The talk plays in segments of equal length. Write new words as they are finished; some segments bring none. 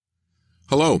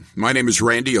Hello, my name is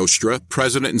Randy Ostra,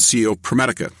 President and CEO of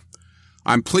ProMedica.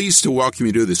 I'm pleased to welcome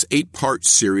you to this 8-part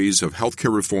series of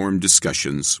healthcare reform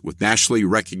discussions with nationally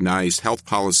recognized health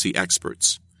policy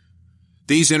experts.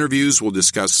 These interviews will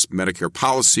discuss Medicare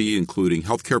policy, including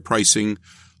healthcare pricing,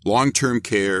 long-term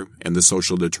care, and the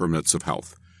social determinants of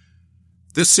health.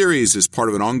 This series is part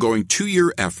of an ongoing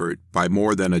 2-year effort by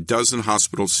more than a dozen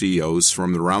hospital CEOs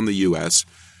from around the U.S.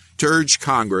 to urge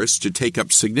Congress to take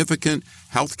up significant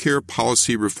healthcare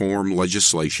policy reform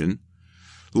legislation,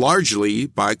 largely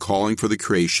by calling for the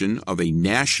creation of a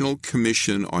National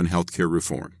Commission on Healthcare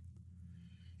Reform.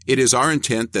 It is our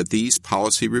intent that these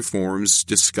policy reforms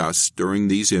discussed during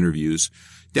these interviews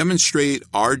demonstrate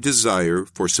our desire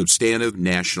for substantive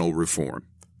national reform.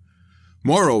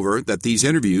 Moreover, that these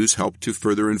interviews help to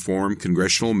further inform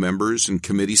congressional members and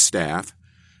committee staff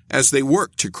as they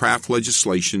work to craft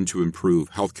legislation to improve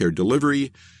healthcare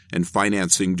delivery and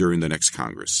financing during the next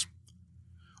Congress.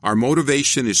 Our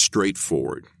motivation is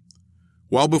straightforward.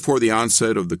 Well before the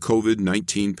onset of the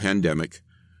COVID-19 pandemic,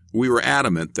 we were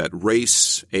adamant that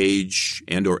race, age,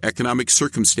 and/or economic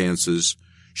circumstances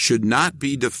should not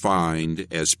be defined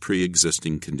as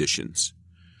pre-existing conditions.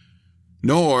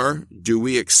 Nor do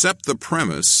we accept the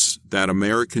premise that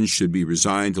Americans should be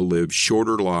resigned to live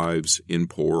shorter lives in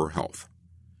poorer health.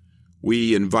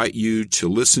 We invite you to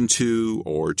listen to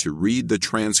or to read the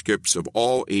transcripts of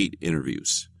all 8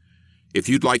 interviews. If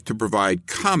you'd like to provide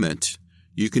comment,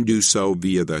 you can do so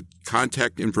via the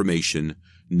contact information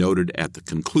noted at the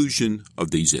conclusion of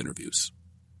these interviews.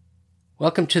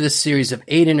 Welcome to this series of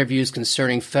 8 interviews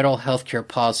concerning federal healthcare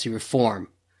policy reform.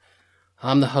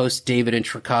 I'm the host, David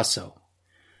Introcaso.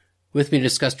 With me to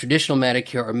discuss traditional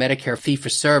Medicare or Medicare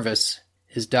fee-for-service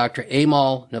is Dr.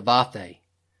 Amol Navathe,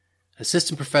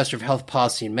 Assistant Professor of Health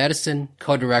Policy and Medicine,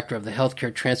 Co-Director of the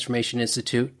Healthcare Transformation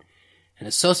Institute, and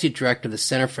Associate Director of the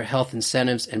Center for Health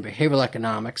Incentives and Behavioral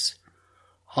Economics,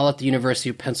 all at the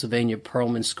University of Pennsylvania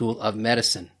Perelman School of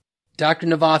Medicine. Dr.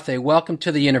 Navathe, welcome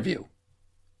to the interview.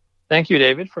 Thank you,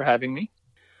 David, for having me.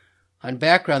 On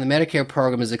background, the Medicare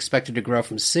program is expected to grow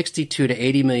from 62 to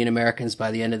 80 million Americans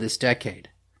by the end of this decade.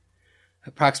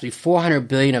 Approximately $400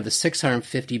 billion of the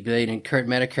 $650 billion in current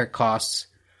Medicare costs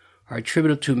are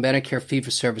attributable to Medicare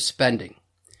fee-for-service spending,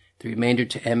 the remainder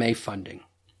to MA funding.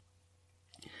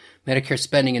 Medicare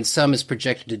spending in sum is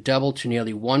projected to double to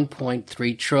nearly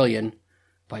 $1.3 trillion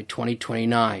by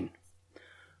 2029.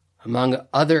 Among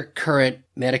other current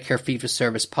Medicare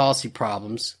fee-for-service policy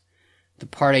problems, the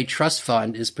Part A trust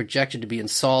fund is projected to be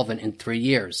insolvent in 3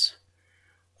 years.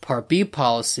 Part B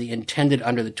policy, intended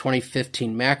under the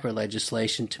 2015 MACRA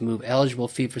legislation to move eligible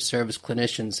fee-for-service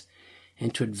clinicians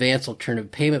into advanced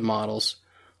alternative payment models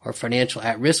or financial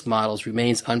at-risk models,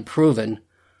 remains unproven,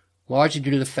 largely due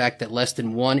to the fact that less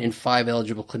than 1 in 5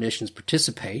 eligible clinicians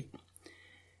participate,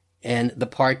 and the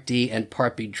Part D and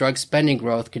Part B drug spending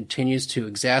growth continues to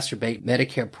exacerbate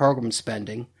Medicare program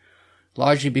spending,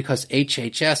 largely because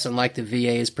HHS, unlike the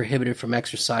VA, is prohibited from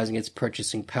exercising its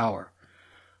purchasing power.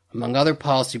 Among other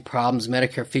policy problems,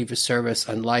 Medicare fee-for-service,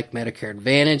 unlike Medicare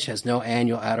Advantage, has no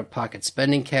annual out-of-pocket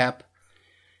spending cap.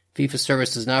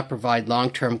 Fee-for-service does not provide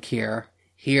long-term care,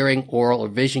 hearing, oral, or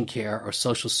vision care, or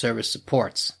social service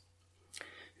supports.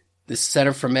 The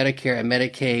Center for Medicare and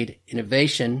Medicaid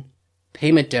Innovation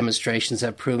payment demonstrations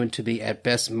have proven to be at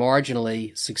best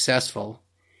marginally successful,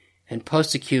 and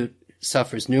post-acute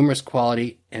suffers numerous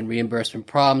quality and reimbursement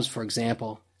problems. For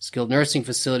example, skilled nursing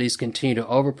facilities continue to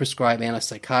overprescribe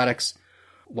antipsychotics,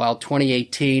 while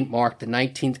 2018 marked the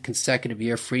 19th consecutive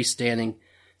year freestanding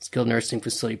skilled nursing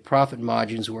facility profit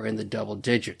margins were in the double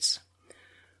digits.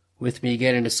 With me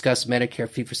again to discuss Medicare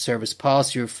fee-for-service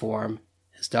policy reform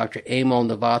is Dr. Amol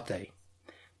Navathe.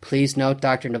 Please note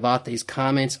Dr. Navathe's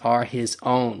comments are his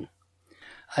own.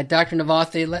 Dr.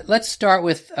 Navathe, let's start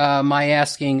with my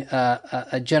asking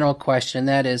a general question, and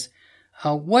that is,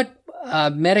 what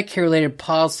Medicare-related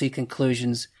policy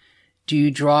conclusions do you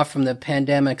draw from the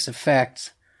pandemic's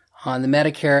effects on the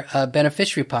Medicare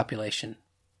beneficiary population?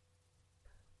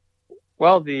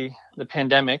 Well, the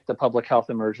pandemic, the public health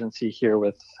emergency here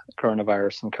with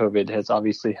coronavirus and COVID, has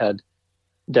obviously had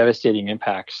devastating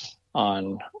impacts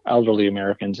on elderly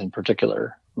Americans in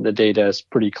particular. The data is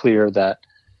pretty clear that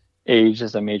age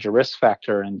is a major risk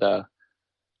factor,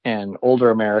 and older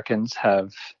Americans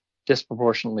have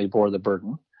disproportionately bore the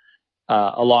burden,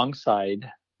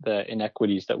 alongside the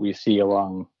inequities that we see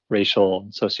along racial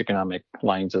and socioeconomic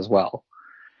lines as well.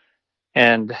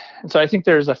 And so I think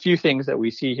there's a few things that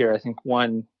we see here. I think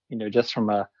one, just from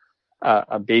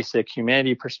a basic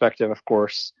humanity perspective, of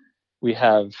course, we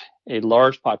have a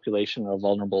large population of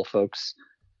vulnerable folks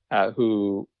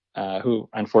who who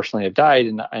unfortunately have died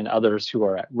and others who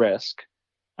are at risk.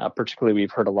 Particularly,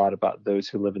 we've heard a lot about those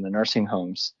who live in the nursing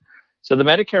homes. So the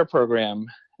Medicare program,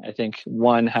 I think,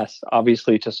 one has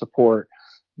obviously to support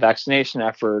vaccination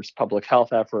efforts, public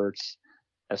health efforts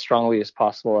as strongly as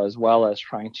possible, as well as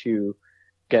trying to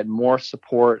get more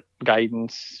support,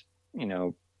 guidance,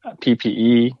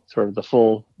 PPE, sort of the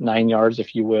full 9 yards,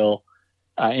 if you will,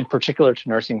 in particular to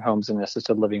nursing homes and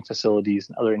assisted living facilities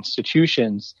and other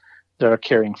institutions that are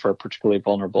caring for particularly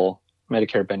vulnerable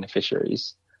Medicare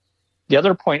beneficiaries. The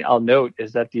other point I'll note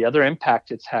is that the other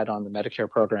impact it's had on the Medicare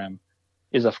program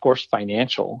is, of course,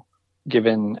 financial,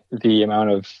 given the amount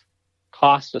of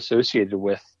cost associated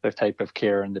with the type of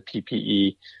care and the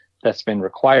PPE that's been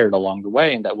required along the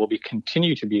way, and that will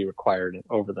continue to be required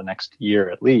over the next year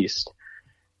at least.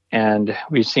 And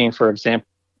we've seen, for example,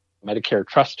 Medicare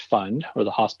Trust Fund or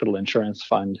the Hospital Insurance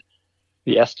Fund,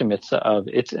 the estimates of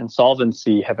its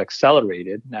insolvency have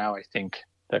accelerated. Now I think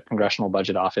the Congressional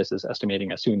Budget Office is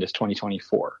estimating as soon as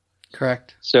 2024.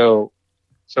 Correct. So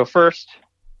first,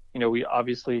 we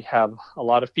obviously have a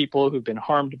lot of people who've been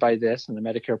harmed by this, and the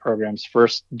Medicare program's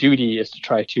first duty is to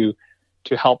try to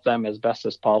help them as best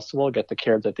as possible, get the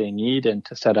care that they need, and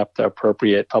to set up the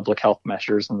appropriate public health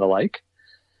measures and the like.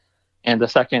 And the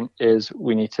second is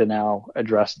we need to now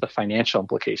address the financial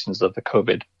implications of the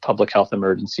COVID public health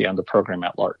emergency on the program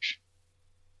at large.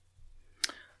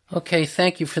 Okay,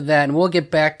 thank you for that. And we'll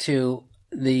get back to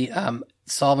the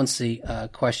solvency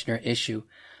question or issue.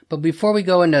 But before we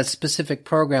go into specific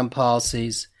program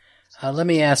policies, let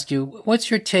me ask you, what's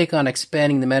your take on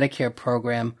expanding the Medicare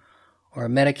program or a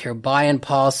Medicare buy-in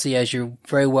policy? As you're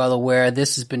very well aware,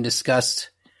 this has been discussed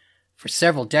for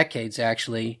several decades,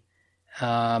 actually.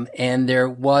 And there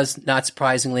was, not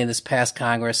surprisingly, in this past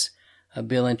Congress, a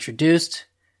bill introduced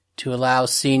to allow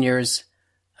seniors,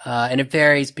 and it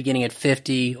varies beginning at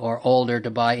 50 or older, to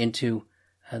buy into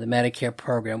the Medicare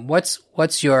program.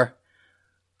 What's your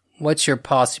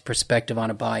policy perspective on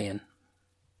a buy-in?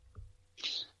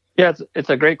 Yeah, it's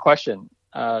a great question.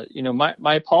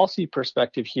 My policy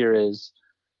perspective here is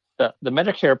that the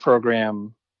Medicare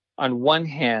program, on one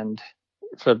hand,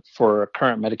 for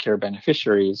current Medicare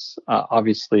beneficiaries,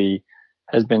 obviously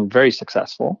has been very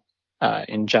successful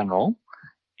in general.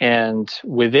 And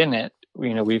within it,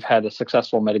 we've had a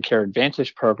successful Medicare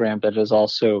Advantage program that has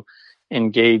also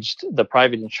engaged the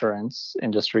private insurance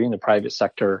industry and the private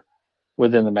sector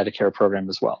within the Medicare program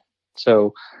as well.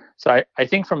 So I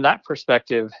think from that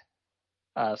perspective,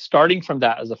 starting from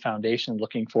that as a foundation,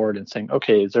 looking forward and saying,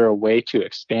 okay, is there a way to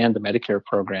expand the Medicare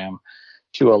program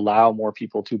to allow more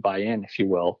people to buy in, if you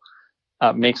will,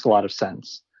 makes a lot of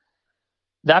sense.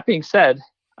 That being said,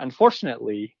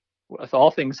 unfortunately, with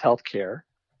all things healthcare,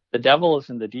 the devil is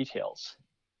in the details.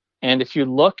 And if you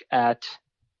look at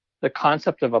the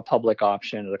concept of a public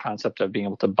option, or the concept of being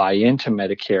able to buy into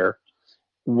Medicare,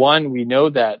 one, we know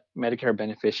that Medicare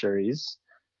beneficiaries,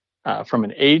 from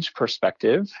an age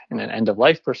perspective and an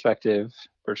end-of-life perspective,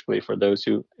 particularly for those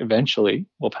who eventually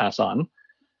will pass on,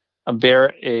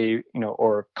 bear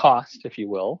or cost, if you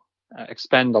will,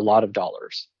 expend a lot of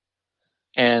dollars.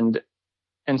 And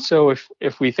so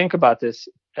if we think about this,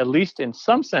 at least in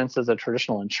some sense as a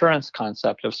traditional insurance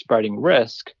concept of spreading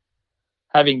risk,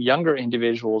 having younger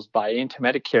individuals buy into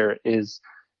Medicare is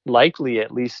likely,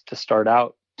 at least to start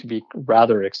out, to be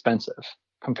rather expensive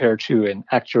compared to an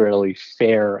actuarially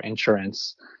fair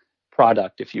insurance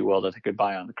product, if you will, that they could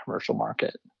buy on the commercial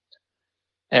market.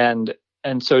 And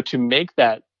so to make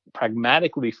that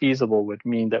pragmatically feasible would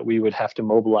mean that we would have to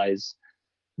mobilize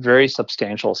very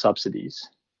substantial subsidies.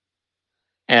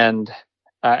 And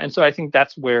so I think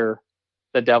that's where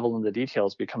the devil in the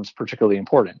details becomes particularly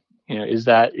important. Is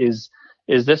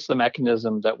this the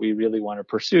mechanism that we really want to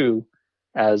pursue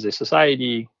as a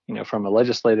society, from a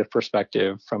legislative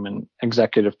perspective, from an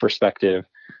executive perspective,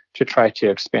 to try to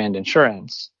expand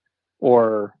insurance?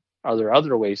 Or are there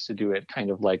other ways to do it, kind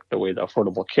of like the way the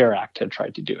Affordable Care Act had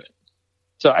tried to do it?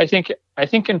 So I think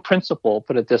in principle,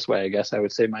 put it this way, I guess I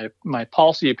would say my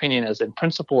policy opinion is, in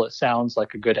principle, it sounds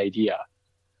like a good idea.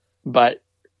 But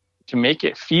to make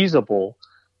it feasible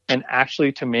and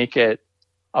actually to make it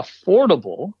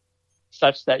affordable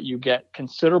such that you get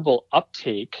considerable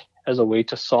uptake as a way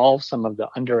to solve some of the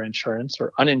underinsurance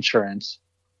or uninsurance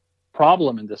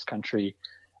problem in this country,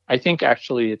 I think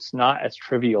actually it's not as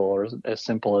trivial or as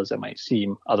simple as it might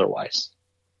seem otherwise.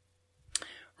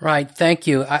 Right. Thank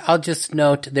you. I'll just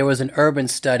note there was an urban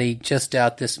study just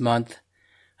out this month,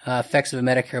 effects of a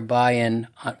Medicare buy-in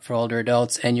for older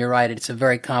adults. And you're right, it's a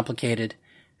very complicated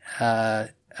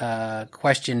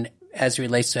question as it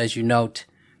relates to, as you note,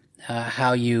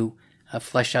 how you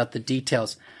flesh out the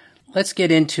details. Let's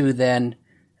get into then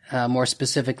more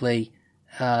specifically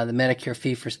the Medicare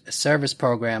fee-for-service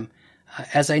program.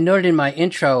 As I noted in my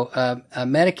intro,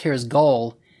 Medicare's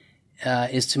goal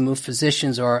is to move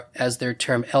physicians, or as they're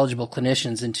termed, eligible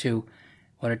clinicians, into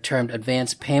what are termed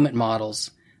advanced payment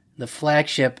models. The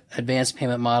flagship advanced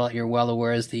payment model, you're well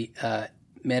aware, is the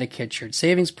Medicare Shared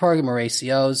Savings Program, or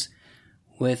ACOs,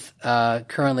 with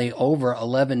currently over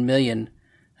 11 million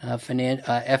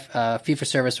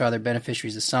fee-for-service or other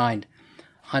beneficiaries assigned.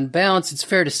 On balance, it's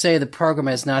fair to say the program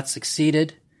has not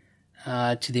succeeded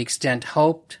to the extent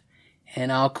hoped,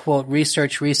 and I'll quote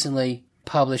research recently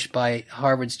published by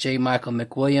Harvard's J. Michael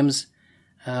McWilliams,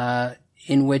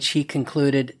 in which he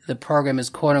concluded the program is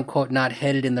quote-unquote not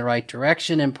headed in the right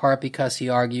direction, in part because, he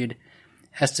argued,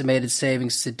 estimated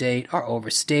savings to date are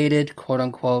overstated,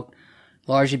 quote-unquote,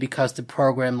 largely because the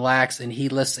program lacks, and he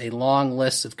lists a long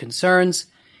list of concerns,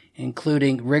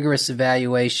 including rigorous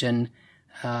evaluation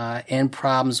and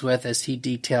problems with, as he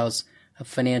details,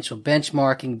 financial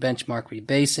benchmarking, benchmark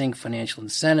rebasing, financial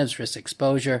incentives, risk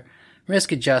exposure,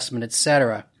 risk adjustment,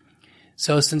 etc.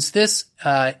 So since this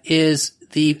is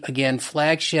the, again,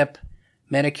 flagship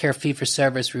Medicare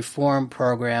fee-for-service reform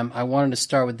program, I wanted to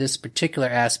start with this particular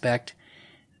aspect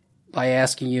by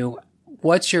asking you,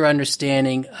 what's your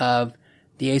understanding of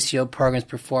the ACO program's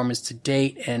performance to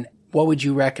date, and what would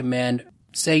you recommend,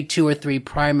 say 2 or 3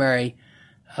 primary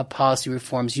policy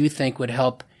reforms you think would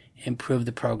help improve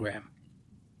the program?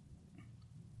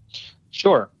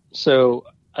 Sure. So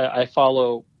I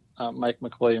follow Mike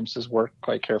McWilliams' work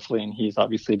quite carefully, and he's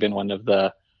obviously been one of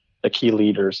the key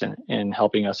leaders in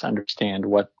helping us understand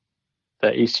what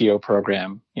the ACO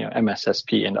program,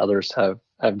 MSSP and others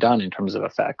have done in terms of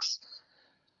effects.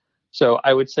 So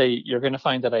I would say you're going to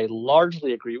find that I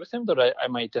largely agree with him, but I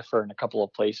might differ in a couple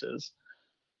of places.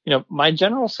 My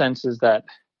general sense is that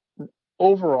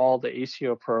overall, the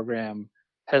ACO program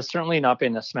has certainly not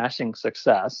been a smashing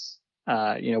success.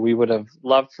 We would have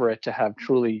loved for it to have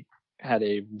truly had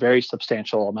a very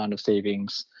substantial amount of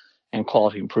savings and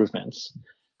quality improvements.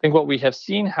 I think what we have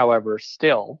seen, however,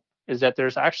 still is that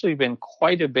there's actually been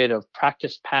quite a bit of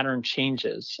practice pattern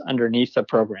changes underneath the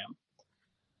program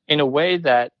in a way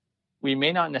that we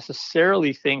may not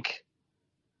necessarily think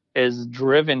is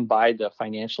driven by the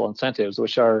financial incentives,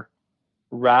 which are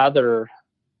rather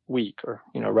weak, or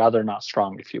rather not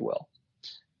strong, if you will.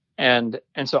 And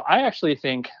so I actually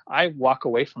think I walk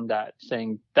away from that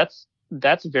saying that's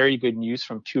very good news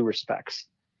from 2 respects.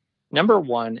 Number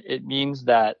one, it means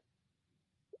that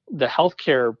the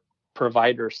healthcare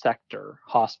provider sector,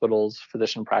 hospitals,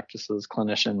 physician practices,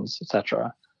 clinicians,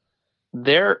 etc.,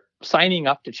 they're signing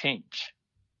up to change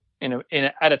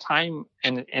at a time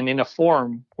and in a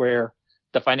form where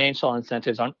the financial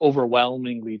incentives aren't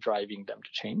overwhelmingly driving them to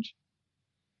change.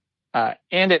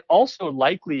 And it also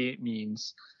likely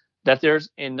means that there's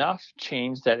enough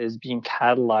change that is being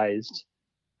catalyzed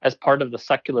as part of the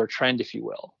secular trend, if you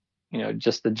will,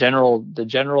 just the general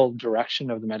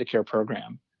direction of the Medicare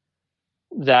program,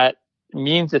 that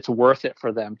means it's worth it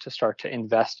for them to start to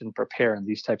invest and prepare in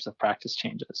these types of practice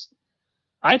changes.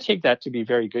 I take that to be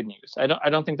very good news. I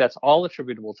don't think that's all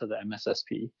attributable to the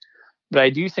MSSP, but I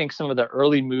do think some of the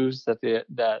early moves that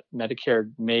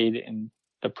Medicare made in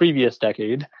the previous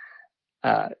decade,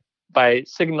 by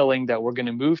signaling that we're going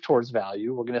to move towards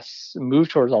value, we're going to move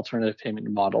towards alternative payment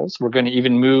models, we're going to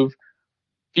even move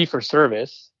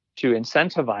fee-for-service to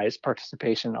incentivize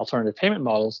participation in alternative payment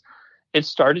models, it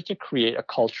started to create a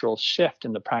cultural shift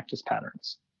in the practice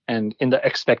patterns and in the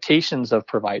expectations of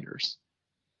providers.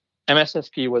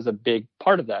 MSSP was a big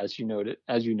part of that, as you noted.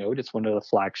 It's one of the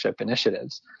flagship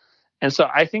initiatives. And so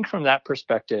I think from that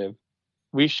perspective,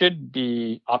 we should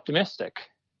be optimistic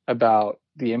about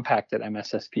the impact that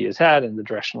MSSP has had and the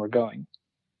direction we're going.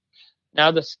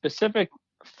 Now, the specific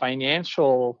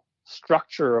financial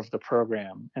structure of the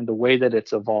program and the way that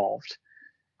it's evolved,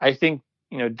 I think,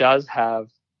 does have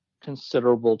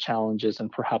considerable challenges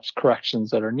and perhaps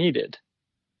corrections that are needed.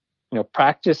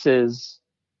 Practices,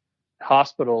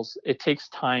 hospitals, it takes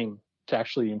time to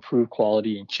actually improve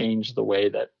quality and change the way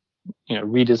that,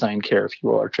 redesign care, if you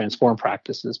will, or transform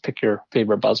practices, pick your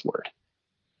favorite buzzword.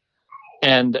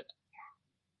 And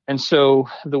so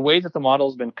the way that the model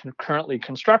has been currently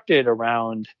constructed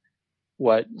around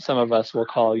what some of us will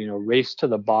call, race to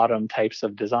the bottom types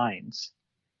of designs,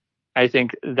 I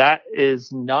think that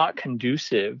is not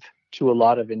conducive to a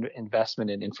lot of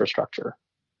investment in infrastructure.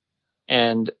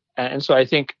 And so I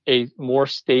think a more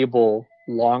stable,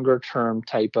 longer term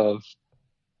type of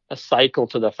a cycle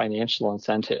to the financial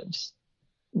incentives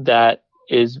that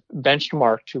is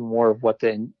benchmarked to more of what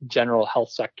the general health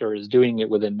sector is doing it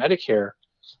within Medicare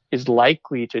is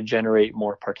likely to generate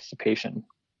more participation.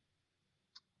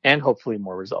 and hopefully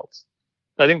more results.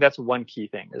 I think that's one key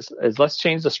thing is let's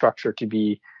change the structure to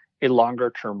be a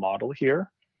longer term model here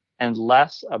and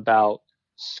less about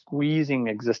squeezing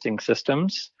existing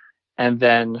systems and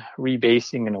then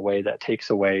rebasing in a way that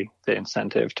takes away the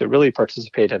incentive to really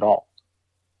participate at all.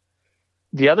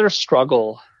 The other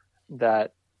struggle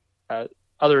that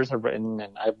others have written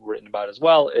and I've written about as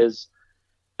well is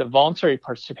the voluntary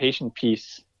participation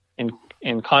piece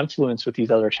in confluence with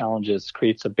these other challenges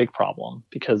creates a big problem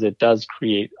because it does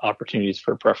create opportunities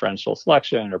for preferential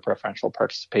selection or preferential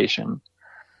participation.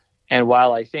 And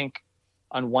while I think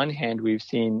on one hand, we've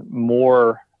seen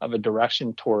more of a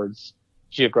direction towards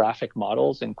geographic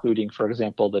models, including, for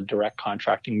example, the direct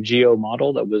contracting geo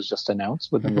model that was just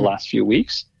announced within the last few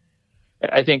weeks.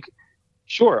 I think,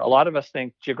 sure, a lot of us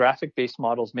think geographic-based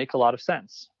models make a lot of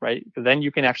sense, right? But then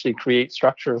you can actually create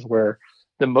structures where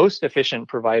the most efficient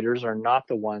providers are not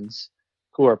the ones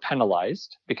who are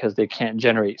penalized because they can't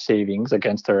generate savings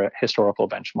against their historical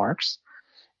benchmarks.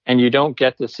 And you don't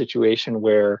get the situation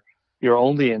where you're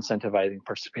only incentivizing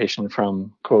participation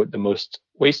from, quote, the most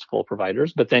wasteful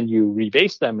providers, but then you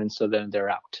rebase them and so then they're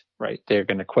out, right? They're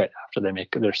going to quit after they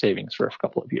make their savings for a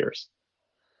couple of years.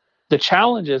 The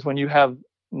challenge is when you have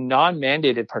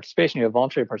non-mandated participation, you have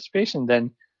voluntary participation,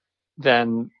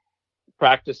 then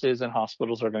practices and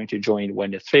hospitals are going to join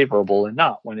when it's favorable and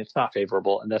not when it's not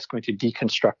favorable. And that's going to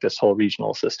deconstruct this whole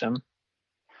regional system.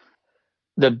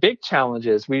 The big challenge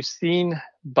is we've seen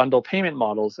bundle payment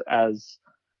models as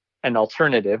an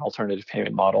alternative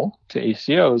payment model to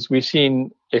ACOs. We've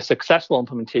seen a successful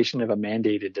implementation of a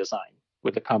mandated design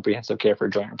with the Comprehensive Care for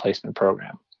Joint Replacement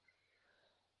program.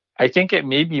 I think it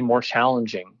may be more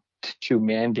challenging to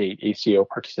mandate ACO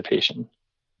participation.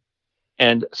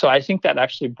 And so I think that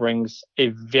actually brings a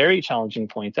very challenging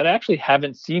point that I actually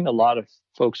haven't seen a lot of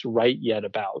folks write yet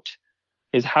about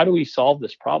is how do we solve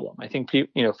this problem? I think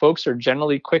folks are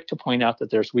generally quick to point out that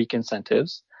there's weak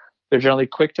incentives. They're generally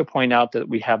quick to point out that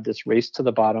we have this race to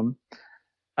the bottom,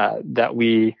 that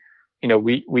we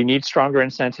need stronger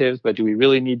incentives, but do we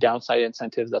really need downside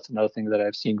incentives? That's another thing that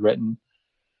I've seen written.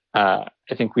 I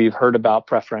think we've heard about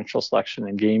preferential selection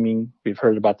and gaming. We've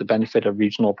heard about the benefit of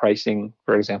regional pricing,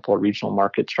 for example, regional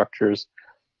market structures.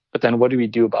 But then what do we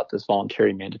do about this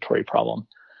voluntary mandatory problem?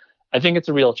 I think it's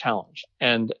a real challenge.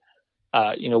 And,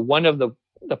 one of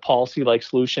the policy-like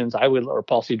solutions or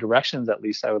policy directions, at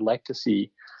least, I would like to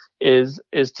see is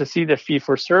to see the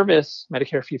fee-for-service,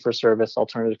 Medicare fee-for-service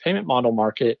alternative payment model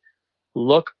market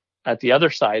look at the other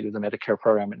side of the Medicare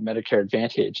program at Medicare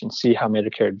Advantage and see how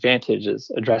Medicare Advantage is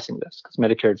addressing this, because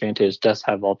Medicare Advantage does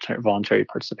have voluntary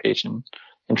participation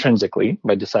intrinsically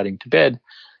by deciding to bid,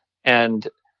 and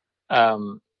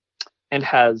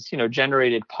has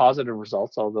generated positive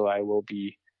results. Although I will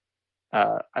be,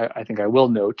 I think I will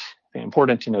note,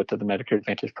 important to note that the Medicare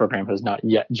Advantage program has not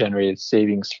yet generated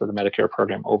savings for the Medicare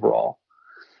program overall.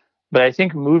 But I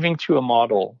think moving to a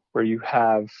model where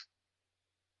you're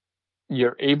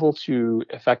able to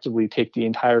effectively take the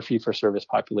entire fee-for-service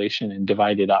population and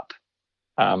divide it up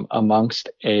amongst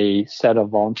a set of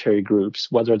voluntary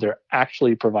groups, whether they're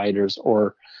actually providers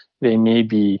or they may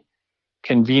be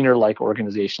convener-like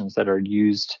organizations that are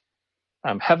used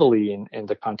heavily in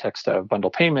the context of bundle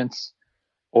payments,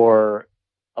 or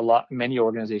many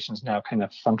organizations now kind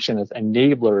of function as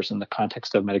enablers in the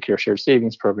context of Medicare shared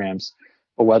savings programs,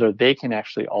 but whether they can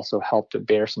actually also help to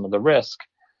bear some of the risk.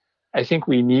 I think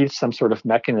we need some sort of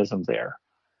mechanism there.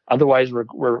 Otherwise,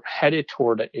 we're headed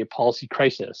toward a policy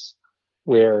crisis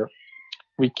where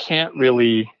we can't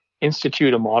really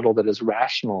institute a model that is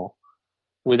rational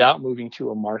without moving to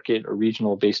a market or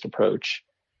regional-based approach.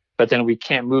 But then we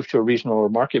can't move to a regional or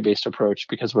market-based approach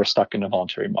because we're stuck in a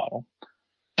voluntary model.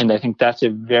 And I think that's a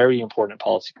very important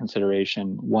policy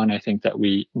consideration, one I think that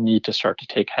we need to start to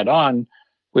take head on,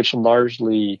 which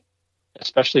largely,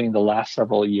 especially in the last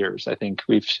several years, I think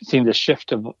we've seen the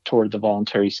shift toward the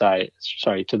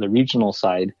to the regional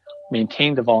side,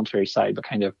 maintain the voluntary side, but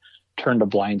kind of turned a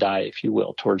blind eye, if you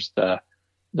will, towards the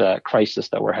crisis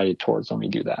that we're headed towards when we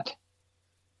do that.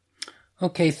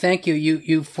 Okay, thank you.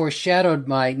 You foreshadowed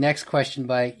my next question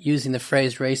by using the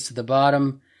phrase race to the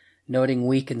bottom, noting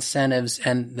weak incentives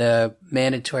and the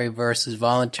mandatory versus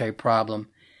voluntary problem.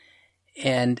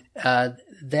 And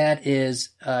that is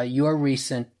your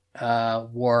recent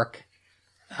work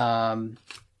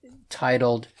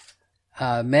titled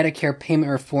Medicare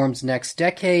Payment Reforms Next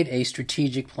Decade, a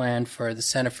Strategic Plan for the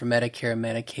Center for Medicare and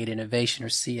Medicaid Innovation, or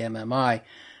CMMI.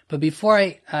 But before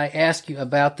I ask you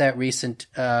about that recent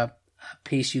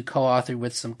piece you co-authored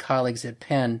with some colleagues at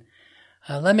Penn,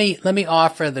 let me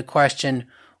offer the question: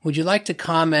 would you like to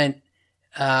comment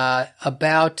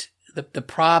about the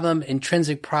problem,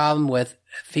 intrinsic problem with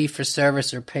fee for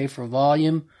service or pay for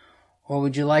volume, or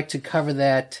would you like to cover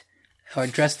that or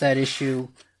address that issue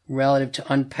relative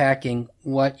to unpacking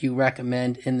what you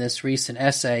recommend in this recent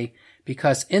essay?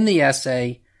 Because in the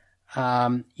essay,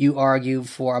 you argue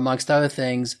for, amongst other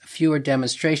things, fewer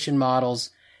demonstration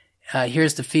models.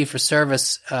 Here's the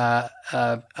fee-for-service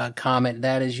comment.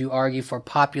 That is, you argue for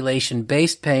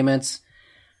population-based payments.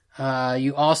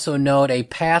 You also note a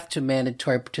path to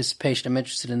mandatory participation. I'm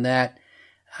interested in that.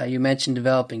 You mentioned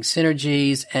developing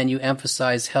synergies, and you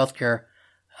emphasize healthcare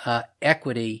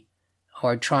equity,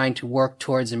 or trying to work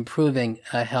towards improving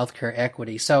healthcare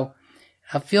equity. So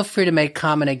feel free to make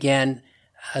comment again,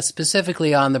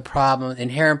 specifically on the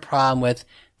inherent problem with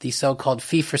the so-called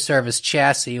fee-for-service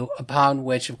chassis, upon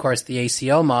which, of course, the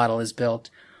ACO model is built,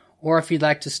 or if you'd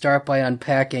like to start by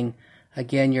unpacking,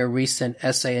 again, your recent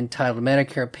essay entitled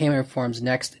Medicare Payment Reform's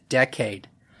Next Decade.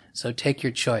 So take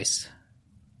your choice.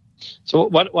 So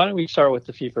why don't we start with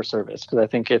the fee-for-service, because I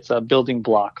think it's a building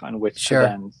block on which to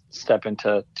then step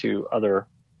into other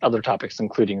topics,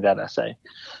 including that essay.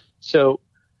 So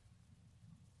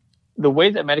the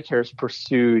way that Medicare has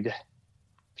pursued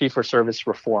fee-for-service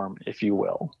reform, if you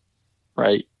will,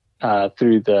 right,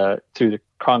 through the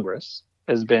Congress,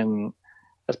 has been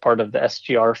as part of the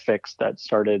SGR fix that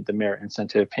started the Merit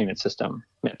Incentive Payment System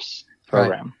 (MIPS)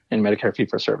 program in Medicare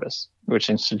fee-for-service,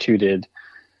 which instituted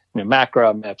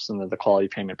MACRA, MIPS, and the Quality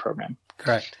Payment Program.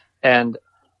 Correct. And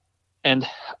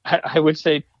I would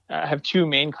say I have two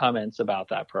main comments about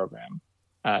that program.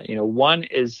 One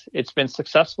is it's been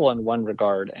successful in one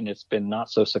regard, and it's been not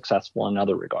so successful in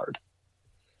another regard.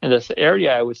 And this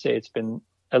area, I would say it's been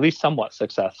at least somewhat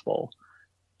successful,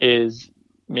 is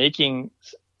making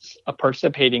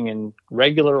participating in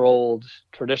regular old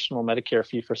traditional Medicare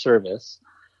fee-for-service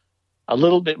a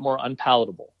little bit more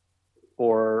unpalatable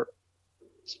for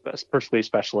particularly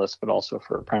specialists, but also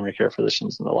for primary care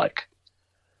physicians and the like.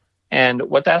 And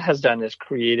what that has done is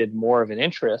created more of an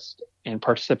interest in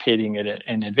participating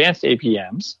in advanced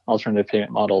APMs, alternative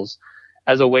payment models,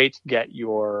 as a way to get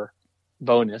your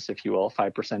bonus, if you will,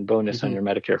 5% bonus on your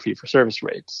Medicare fee-for-service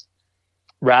rates,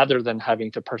 rather than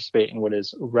having to participate in what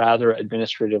is rather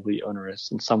administratively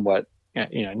onerous and somewhat,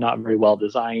 not very well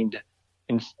designed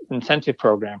incentive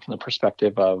program from the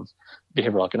perspective of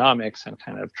behavioral economics and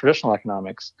kind of traditional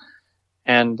economics.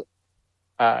 And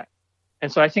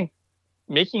so I think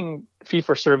making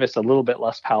fee-for-service a little bit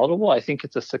less palatable, I think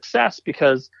it's a success,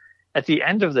 because at the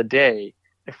end of the day,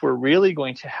 if we're really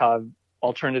going to have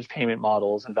alternative payment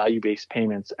models and value-based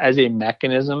payments as a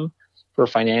mechanism for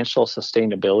financial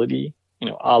sustainability,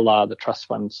 a la the trust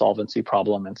fund solvency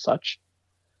problem and such,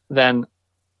 then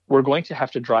we're going to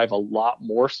have to drive a lot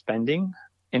more spending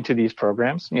into these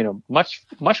programs, much,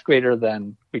 much greater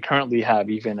than we currently have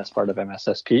even as part of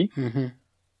MSSP. Mm-hmm.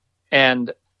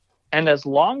 And as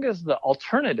long as the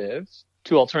alternative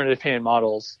to alternative payment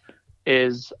models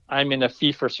is I'm in a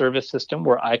fee-for-service system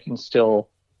where I can still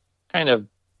kind of,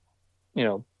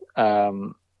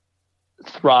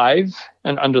 thrive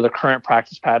and under the current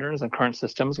practice patterns and current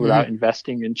systems without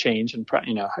investing in change and,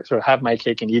 sort of have my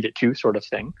cake and eat it too sort of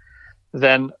thing,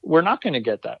 then we're not going to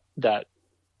get that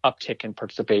uptick in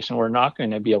participation. We're not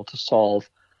going to be able to solve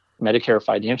Medicare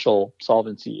financial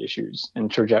solvency issues and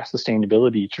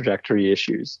sustainability trajectory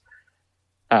issues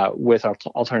with our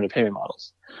alternative payment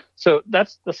models. So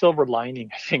that's the silver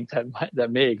lining, I think, that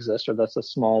may exist, or that's a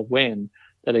small win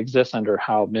that exists under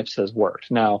how MIPS has worked.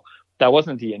 Now, that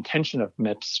wasn't the intention of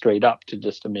MIPS straight up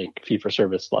to make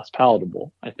fee-for-service less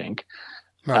palatable, I think.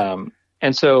 Right.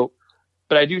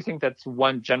 But I do think that's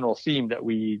one general theme that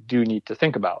we do need to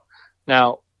think about.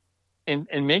 Now, in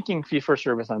making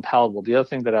fee-for-service unpalatable, the other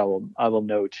thing that I will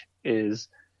note is,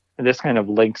 and this kind of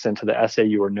links into the essay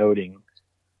you were noting,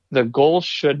 the goal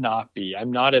should not be,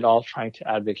 I'm not at all trying to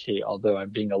advocate, although I'm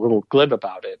being a little glib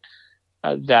about it,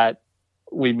 that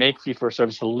we make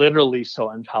fee-for-service literally so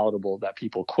unpalatable that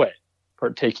people quit for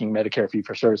taking Medicare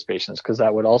fee-for-service patients, because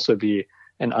that would also be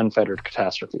an unfettered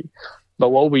catastrophe. But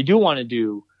what we do want to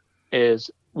do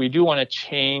is we do want to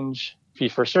change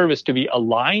fee-for-service to be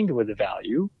aligned with the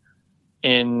value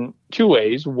in two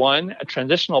ways. One, a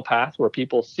transitional path where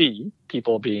people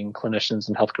being clinicians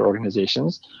and healthcare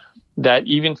organizations, that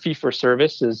even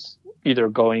fee-for-service is either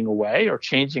going away or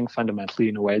changing fundamentally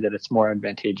in a way that it's more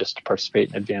advantageous to participate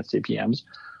in advanced APMs,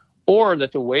 or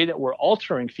that the way that we're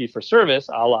altering fee-for-service,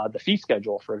 a la the fee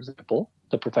schedule, for example,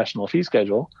 the professional fee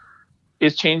schedule,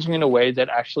 is changing in a way that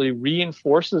actually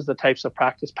reinforces the types of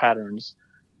practice patterns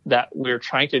that we're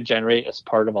trying to generate as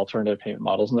part of alternative payment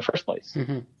models in the first place.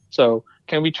 Mm-hmm. So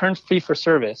can we turn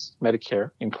fee-for-service,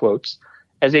 Medicare in quotes,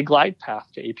 as a glide path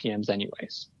to APMs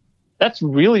anyways? That's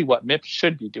really what MIPS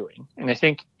should be doing. And I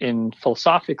think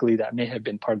philosophically that may have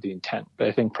been part of the intent, but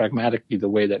I think pragmatically the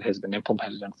way that has been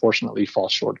implemented unfortunately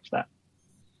falls short of that.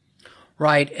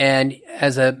 Right. And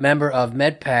as a member of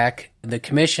MedPAC, the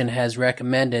commission has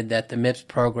recommended that the MIPS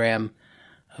program,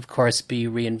 of course, be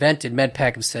reinvented.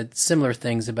 MedPAC have said similar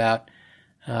things about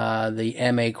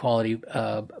the MA quality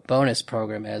bonus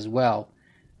program as well.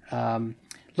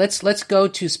 Let's go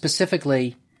to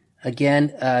specifically,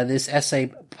 again, this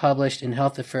essay published in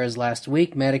Health Affairs last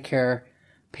week, Medicare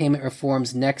Payment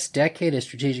Reform's Next Decade, a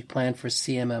Strategic Plan for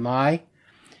CMMI.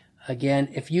 Again,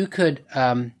 if you could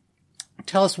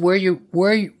tell us where you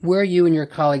and your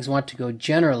colleagues want to go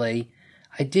generally.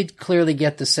 I did clearly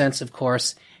get the sense, of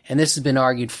course, and this has been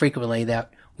argued frequently,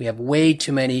 that we have way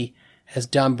too many, as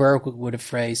Don Berwick would have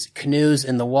phrased, canoes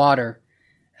in the water,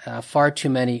 far too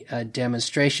many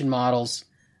demonstration models.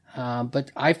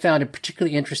 But I found it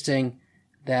particularly interesting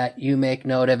that you make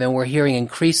note of, and we're hearing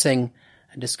increasing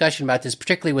discussion about this,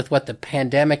 particularly with what the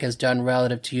pandemic has done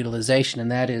relative to utilization,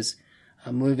 and that is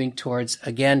moving towards,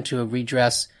 again, to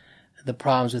redress the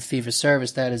problems with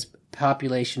fee-for-service, that is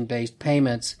population-based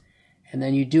payments. And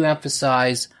then you do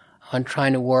emphasize on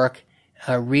trying to work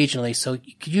regionally. So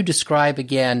could you describe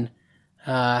again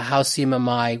how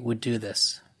CMMI would do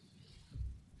this?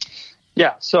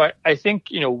 Yeah, so I think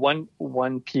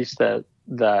one piece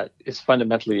that is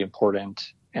fundamentally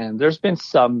important, and there's been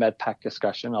some MedPAC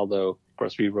discussion, although of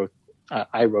course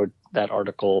I wrote that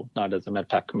article not as a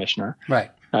MedPAC commissioner,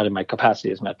 right? Not in my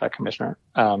capacity as MedPAC commissioner.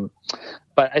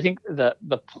 But I think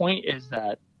the point is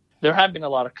that there have been a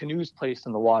lot of canoes placed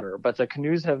in the water, but the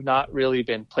canoes have not really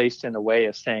been placed in a way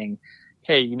of saying,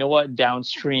 hey, you know what,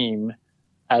 downstream,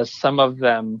 as some of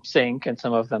them sink and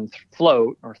some of them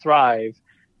float or thrive,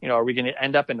 are we going to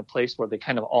end up in a place where they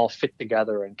kind of all fit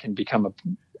together and can become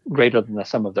greater than the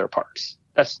sum of their parts?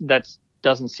 That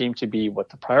doesn't seem to be what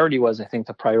the priority was. I think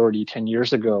the priority 10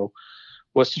 years ago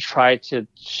was to try to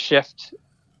shift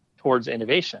towards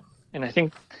innovation. And I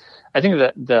think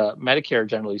that the Medicare,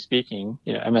 generally speaking,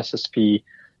 MSSP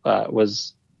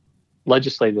was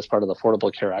legislated as part of the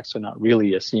Affordable Care Act, so not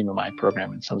really a CMMI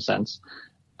program in some sense.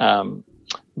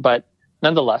 But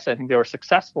nonetheless, I think they were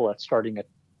successful at starting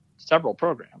several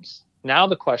programs. Now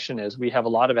the question is, we have a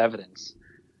lot of evidence.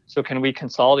 So can we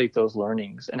consolidate those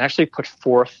learnings and actually put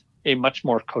forth a much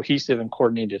more cohesive and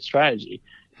coordinated strategy?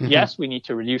 Mm-hmm. Yes, we need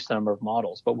to reduce the number of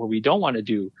models, but what we don't want to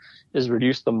do is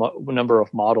reduce the number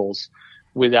of models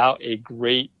without a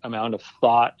great amount of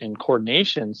thought and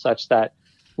coordination, such that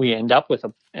we end up with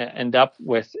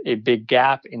a big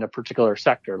gap in a particular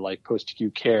sector, like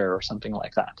post-acute care or something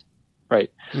like that,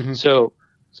 right? Mm-hmm. So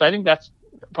I think that's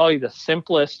probably the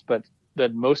simplest, but the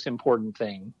most important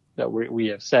thing that we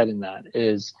have said in that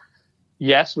is,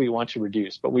 yes, we want to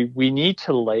reduce, but we need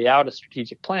to lay out a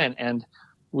strategic plan, and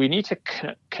we need to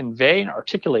convey and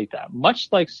articulate that, much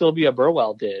like Sylvia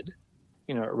Burwell did,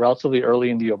 relatively early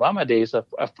in the Obama days of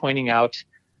pointing out,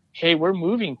 hey, we're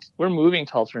moving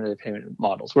to alternative payment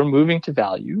models. We're moving to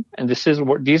value, and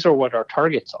these are what our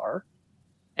targets are.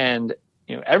 And,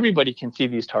 everybody can see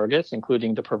these targets,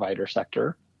 including the provider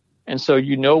sector. And so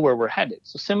where we're headed.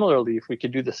 So similarly, if we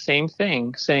could do the same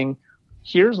thing, saying,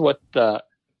 here's what the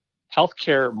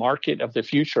healthcare market of the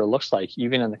future looks like,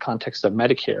 even in the context of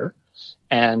Medicare.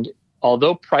 And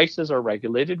although prices are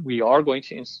regulated, we are going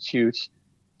to institute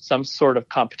some sort of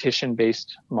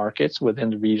competition-based markets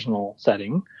within the regional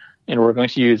setting. And we're going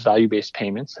to use value-based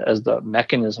payments as the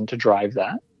mechanism to drive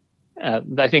that.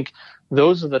 I think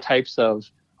those are the types of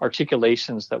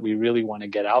articulations that we really want to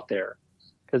get out there,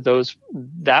 because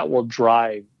that will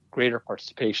drive greater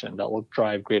participation, that will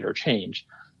drive greater change,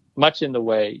 much in the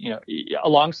way,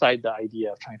 alongside the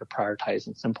idea of trying to prioritize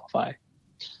and simplify.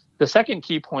 The second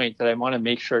key point that I want to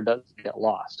make sure doesn't get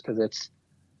lost, because it's,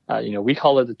 we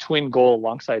call it the twin goal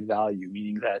alongside value,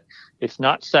 meaning that it's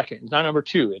not second, it's not number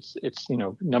two, it's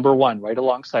number one, right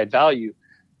alongside value,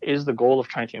 is the goal of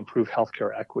trying to improve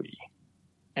healthcare equity.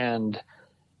 And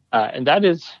that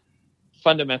is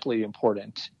fundamentally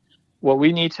important. What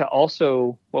we need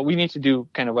to do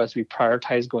kind of as we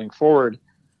prioritize going forward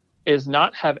is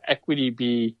not have equity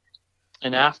be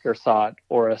an afterthought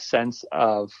or a sense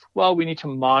of, well, we need to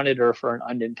monitor for an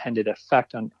unintended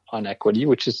effect on equity,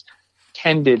 which is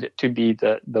tended to be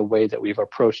the way that we've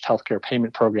approached healthcare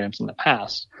payment programs in the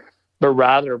past, but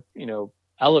rather,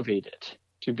 elevate it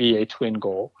to be a twin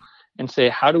goal and say,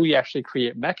 how do we actually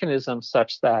create mechanisms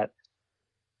such that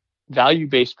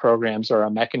value-based programs are a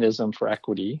mechanism for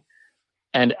equity,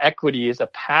 and equity is a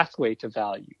pathway to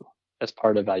value as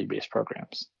part of value-based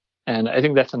programs. And I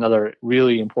think that's another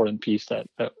really important piece that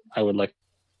I would like to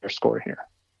underscore here.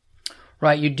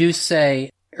 Right. You do say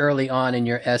early on in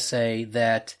your essay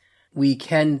that we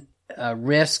can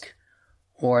risk,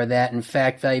 or that in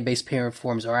fact value-based payment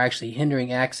reforms are actually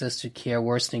hindering access to care,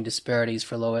 worsening disparities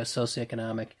for low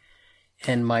socioeconomic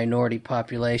and minority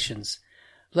populations.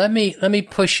 Let me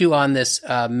push you on this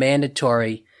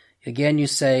mandatory. Again, you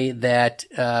say that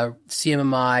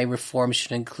CMMI reform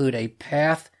should include a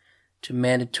path to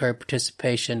mandatory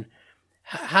participation.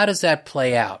 How does that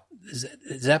play out?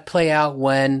 Does that play out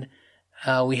when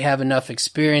we have enough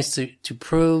experience to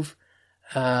prove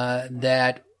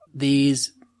that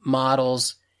these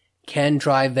models can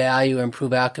drive value,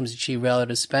 improve outcomes, achieve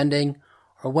relative spending,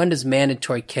 or when does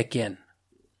mandatory kick in?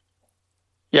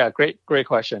 Yeah, great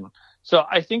question. So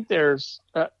I think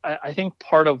I think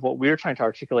part of what we're trying to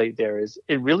articulate there is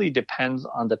it really depends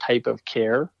on the type of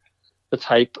care, the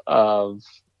type of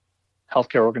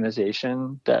healthcare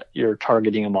organization that you're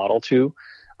targeting a model to.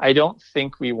 I don't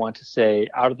think we want to say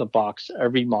out of the box,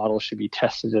 every model should be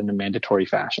tested in a mandatory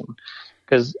fashion,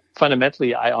 because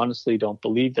fundamentally, I honestly don't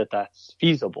believe that that's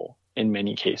feasible in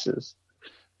many cases.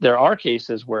 There are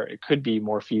cases where it could be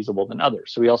more feasible than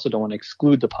others. So we also don't want to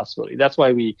exclude the possibility. That's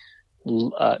why we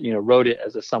wrote it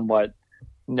as a somewhat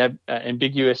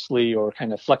ambiguously or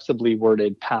kind of flexibly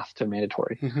worded path to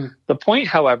mandatory. Mm-hmm. The point,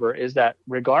 however, is that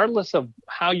regardless of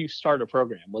how you start a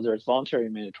program, whether it's voluntary or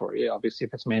mandatory, obviously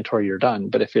if it's mandatory, you're done.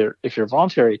 But if you're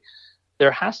voluntary,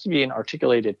 there has to be an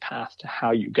articulated path to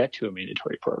how you get to a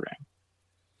mandatory program.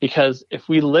 Because if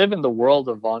we live in the world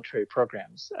of voluntary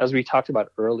programs, as we talked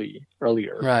about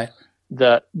earlier, right,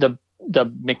 the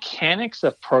mechanics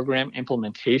of program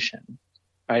implementation,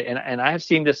 right, and I have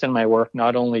seen this in my work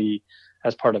not only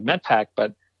as part of MedPAC,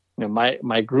 but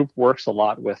my group works a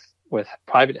lot with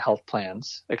private health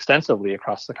plans extensively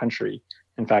across the country.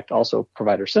 In fact, also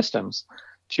provider systems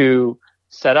to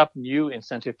set up new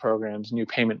incentive programs, new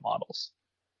payment models,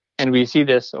 and we see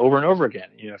this over and over again.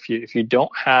 If you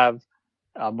don't have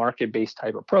a market-based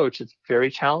type approach, it's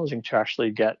very challenging to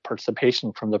actually get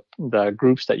participation from the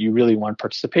groups that you really want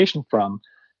participation from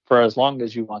for as long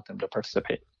as you want them to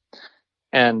participate.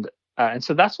 And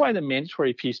so that's why the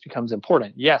mandatory piece becomes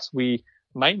important. Yes, we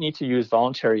might need to use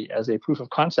voluntary as a proof of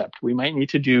concept. We might need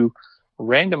to do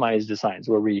randomized designs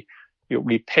where we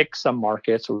pick some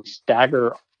markets or we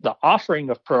stagger the offering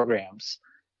of programs.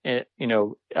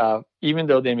 Even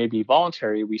though they may be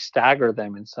voluntary, we stagger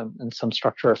them in some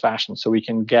structure or fashion so we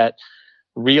can get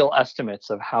real estimates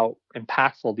of how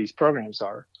impactful these programs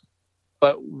are.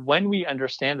 But when we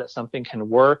understand that something can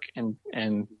work and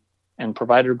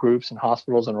provider groups and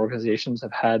hospitals and organizations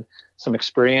have had some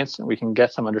experience, and we can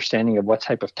get some understanding of what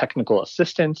type of technical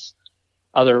assistance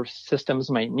other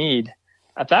systems might need,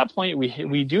 at that point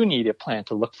we do need a plan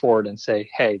to look forward and say,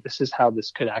 hey, this is how this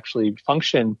could actually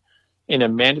function in a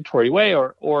mandatory way,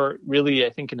 or really,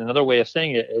 I think in another way of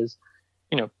saying it is,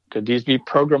 could these be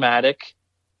programmatic,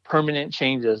 permanent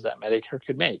changes that Medicare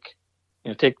could make?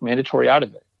 Take mandatory out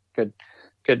of it.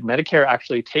 Could Medicare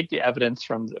actually take the evidence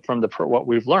from what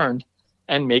we've learned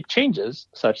and make changes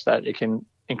such that it can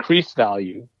increase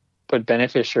value, put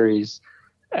beneficiaries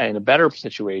in a better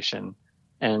situation,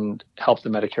 and help the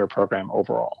Medicare program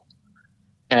overall?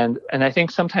 And I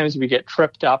think sometimes we get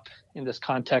tripped up in this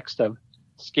context of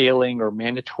scaling or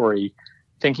mandatory,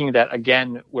 thinking that,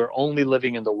 again, we're only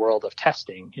living in the world of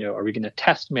testing. Are we going to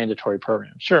test mandatory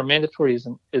programs? Sure, mandatory is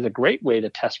a great way to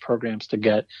test programs to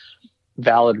get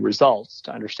valid results,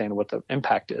 to understand what the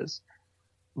impact is.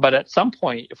 But at some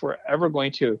point, if we're ever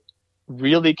going to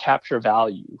really capture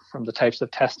value from the types of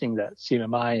testing that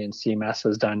CMMI and CMS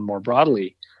has done more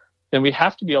broadly, then we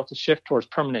have to be able to shift towards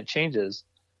permanent changes.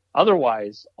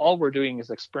 Otherwise, all we're doing is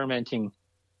experimenting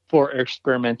for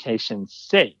experimentation's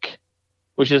sake,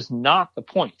 which is not the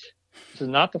point. This is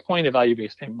not the point of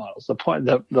value-based payment models.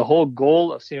 The whole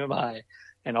goal of CMMI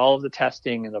and all of the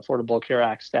testing and the Affordable Care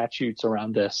Act statutes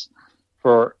around this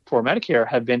for Medicare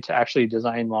have been to actually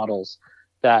design models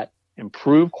that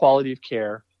improve quality of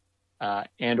care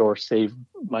and or save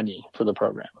money for the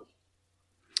program.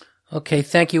 Okay,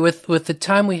 thank you. With the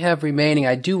time we have remaining,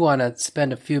 I do want to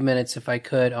spend a few minutes, if I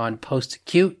could, on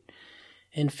post-acute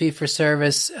in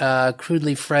fee-for-service.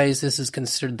 Crudely phrased, this is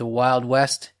considered the Wild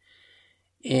West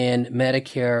in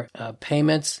Medicare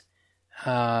payments.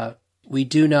 We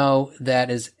do know that,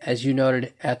 as you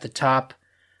noted at the top,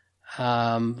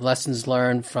 lessons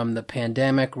learned from the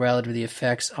pandemic relative to the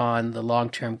effects on the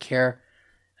long-term care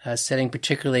setting,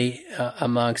 particularly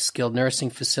amongst skilled nursing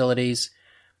facilities.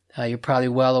 You're probably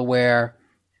well aware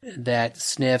that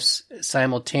SNFs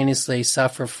simultaneously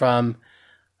suffer from,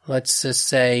 let's just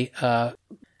say,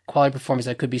 quality performance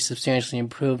that could be substantially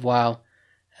improved, while,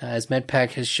 as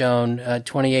MedPAC has shown,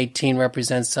 2018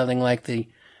 represents something like the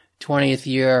 20th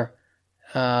year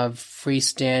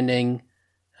freestanding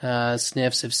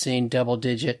SNFs have seen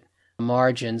double-digit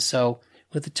margins. So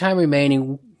with the time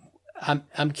remaining,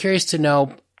 I'm curious to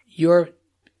know your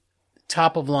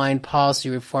top-of-line policy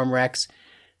reform, Rex,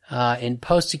 in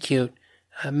post-acute,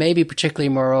 maybe particularly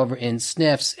moreover in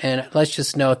SNFs. And let's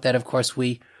just note that, of course,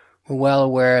 we're well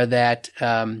aware that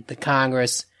the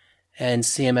Congress and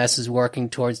CMS is working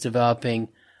towards developing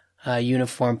a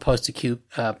uniform post-acute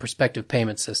prospective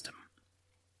payment system.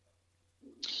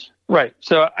 Right.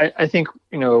 So I think,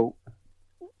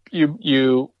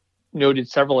 you noted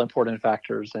several important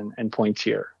factors and points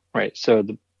here, right? So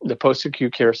the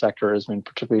post-acute care sector has been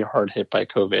particularly hard hit by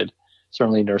COVID,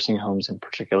 certainly nursing homes in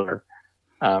particular,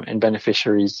 and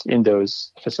beneficiaries in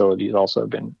those facilities also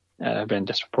have been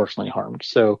disproportionately harmed.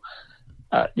 So,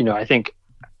 I think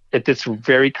at this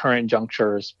very current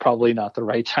juncture is probably not the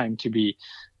right time to be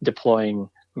deploying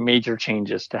major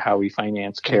changes to how we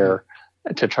finance care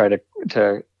to try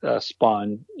to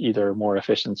spawn either more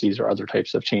efficiencies or other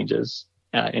types of changes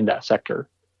in that sector.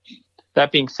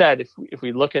 That being said, if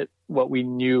we look at what we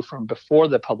knew from before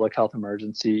the public health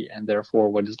emergency and therefore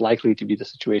what is likely to be the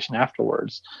situation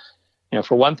afterwards,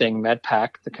 for one thing,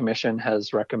 MedPAC, the commission,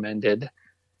 has recommended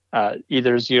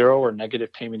either zero or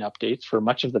negative payment updates for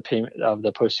much of the payment of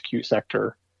the post-acute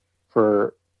sector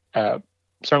for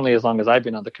certainly as long as I've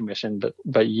been on the commission,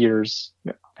 but years,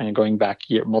 kind of going back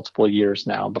multiple years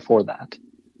now before that.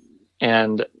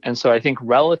 And so I think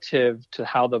relative to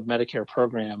how the Medicare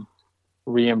program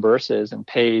reimburses and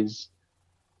pays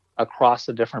across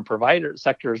the different provider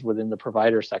sectors within the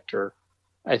provider sector,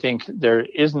 I think there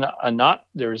is not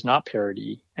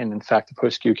parity, and in fact, the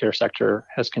post-acute care sector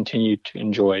has continued to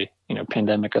enjoy,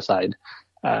 pandemic aside,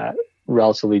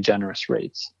 relatively generous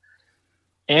rates.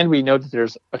 And we know that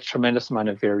there's a tremendous amount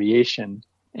of variation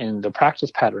in the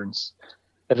practice patterns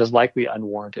that is likely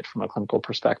unwarranted from a clinical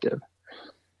perspective.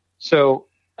 So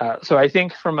I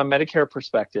think from a Medicare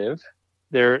perspective,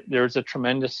 there's a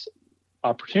tremendous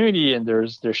opportunity, and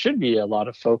there should be a lot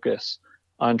of focus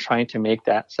on trying to make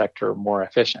that sector more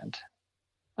efficient,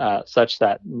 such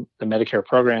that the Medicare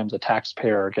programs, the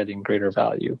taxpayer, are getting greater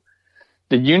value.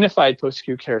 The unified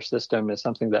post-acute care system is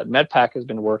something that MedPAC has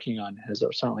been working on, has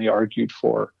certainly argued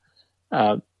for.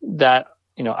 That,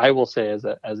 I will say as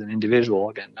an individual,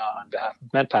 again, not on behalf of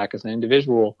MedPAC, as an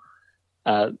individual,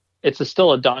 it's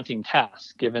still a daunting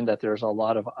task, given that there's a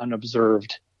lot of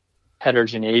unobserved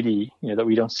heterogeneity, that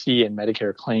we don't see in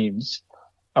Medicare claims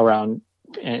around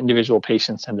individual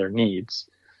patients and their needs.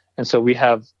 And so we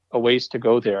have a ways to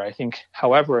go there. I think,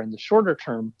 however, in the shorter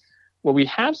term, what we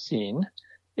have seen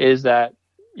is that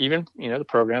even, the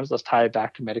programs, let's tie it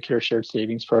back to Medicare shared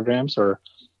savings programs or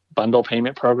bundle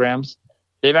payment programs,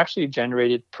 they've actually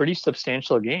generated pretty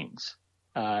substantial gains.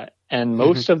 And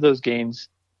most of those gains,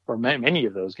 or many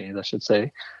of those gains, I should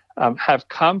say, have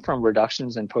come from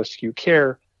reductions in post-acute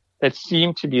care that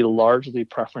seem to be largely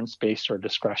preference-based or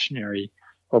discretionary,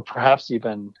 or perhaps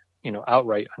even,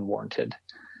 outright unwarranted.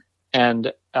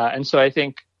 And so I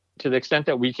think to the extent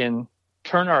that we can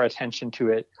turn our attention to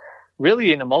it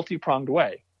really in a multi-pronged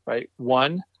way, right?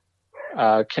 One,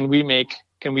 can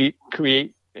we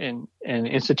create and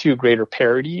institute greater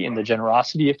parity in the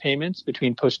generosity of payments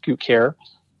between post-acute care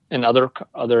and other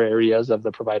areas of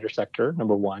the provider sector?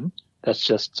 Number one, that's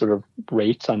just sort of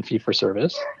rates on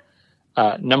fee-for-service.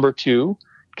 Number two,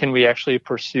 can we actually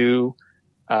pursue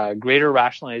greater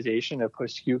rationalization of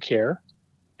post-acute care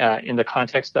in the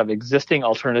context of existing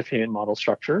alternative payment model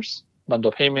structures,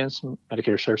 bundle payments,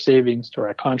 Medicare shared savings,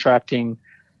 direct contracting,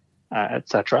 et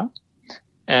cetera.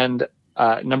 And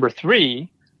number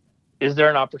three, is there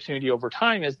an opportunity over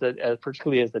time,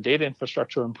 particularly as the data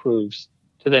infrastructure improves,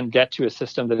 to then get to a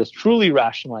system that is truly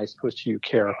rationalized post-acute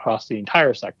care across the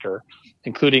entire sector,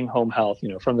 including home health,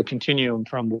 from the continuum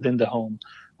from within the home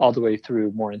all the way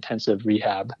through more intensive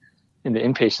rehab in the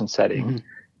inpatient setting.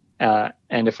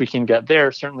 And if we can get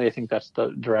there, certainly I think that's the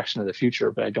direction of the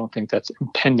future, but I don't think that's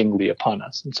impendingly upon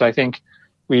us. And so I think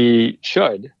we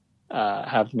should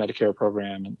have the Medicare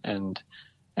program and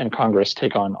Congress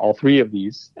take on all three of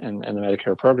these, and the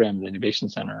Medicare program, the Innovation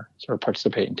Center, sort of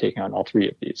participate in taking on all three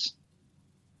of these.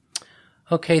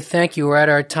 Okay, thank you. We're at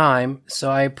our time,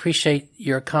 so I appreciate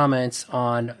your comments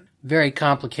on very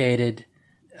complicated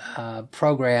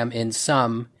program in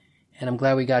sum, and I'm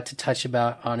glad we got to touch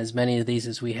on as many of these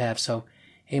as we have. So,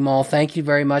 Amol, thank you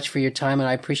very much for your time, and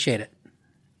I appreciate it.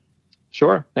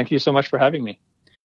 Sure. Thank you so much for having me.